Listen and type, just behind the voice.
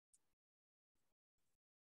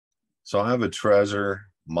So I have a Trezor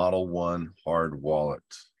Model 1 hard wallet,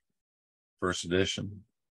 first edition.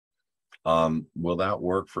 Will that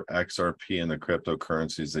work for XRP and the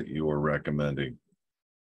cryptocurrencies that you were recommending?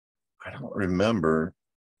 I don't remember.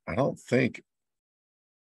 I don't think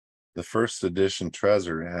the first edition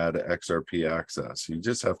Trezor had XRP access. You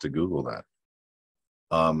just have to Google that.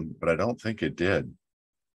 But I don't think it did.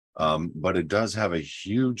 But it does have a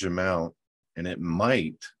huge amount, and it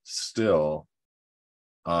might still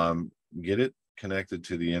get it connected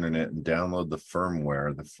to the internet and download the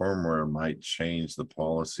firmware. The firmware might change the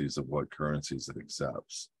policies of what currencies it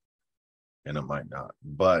accepts, and it might not.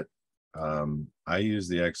 But I use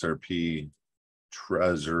the XRP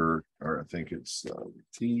Trezor, or I think it's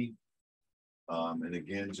T. And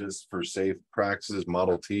again, just for safe practices,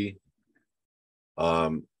 Model T.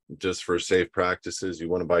 Just for safe practices, you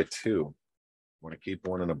want to buy two. You want to keep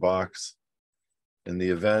one in a box. In the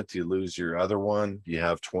event you lose your other one, you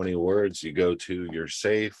have 20 words, you go to your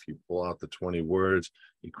safe, you pull out the 20 words,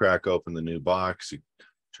 you crack open the new box, you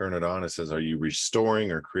turn it on, it says, are you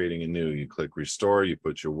restoring or creating a new? You click restore, you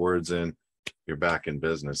put your words in, you're back in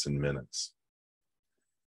business in minutes.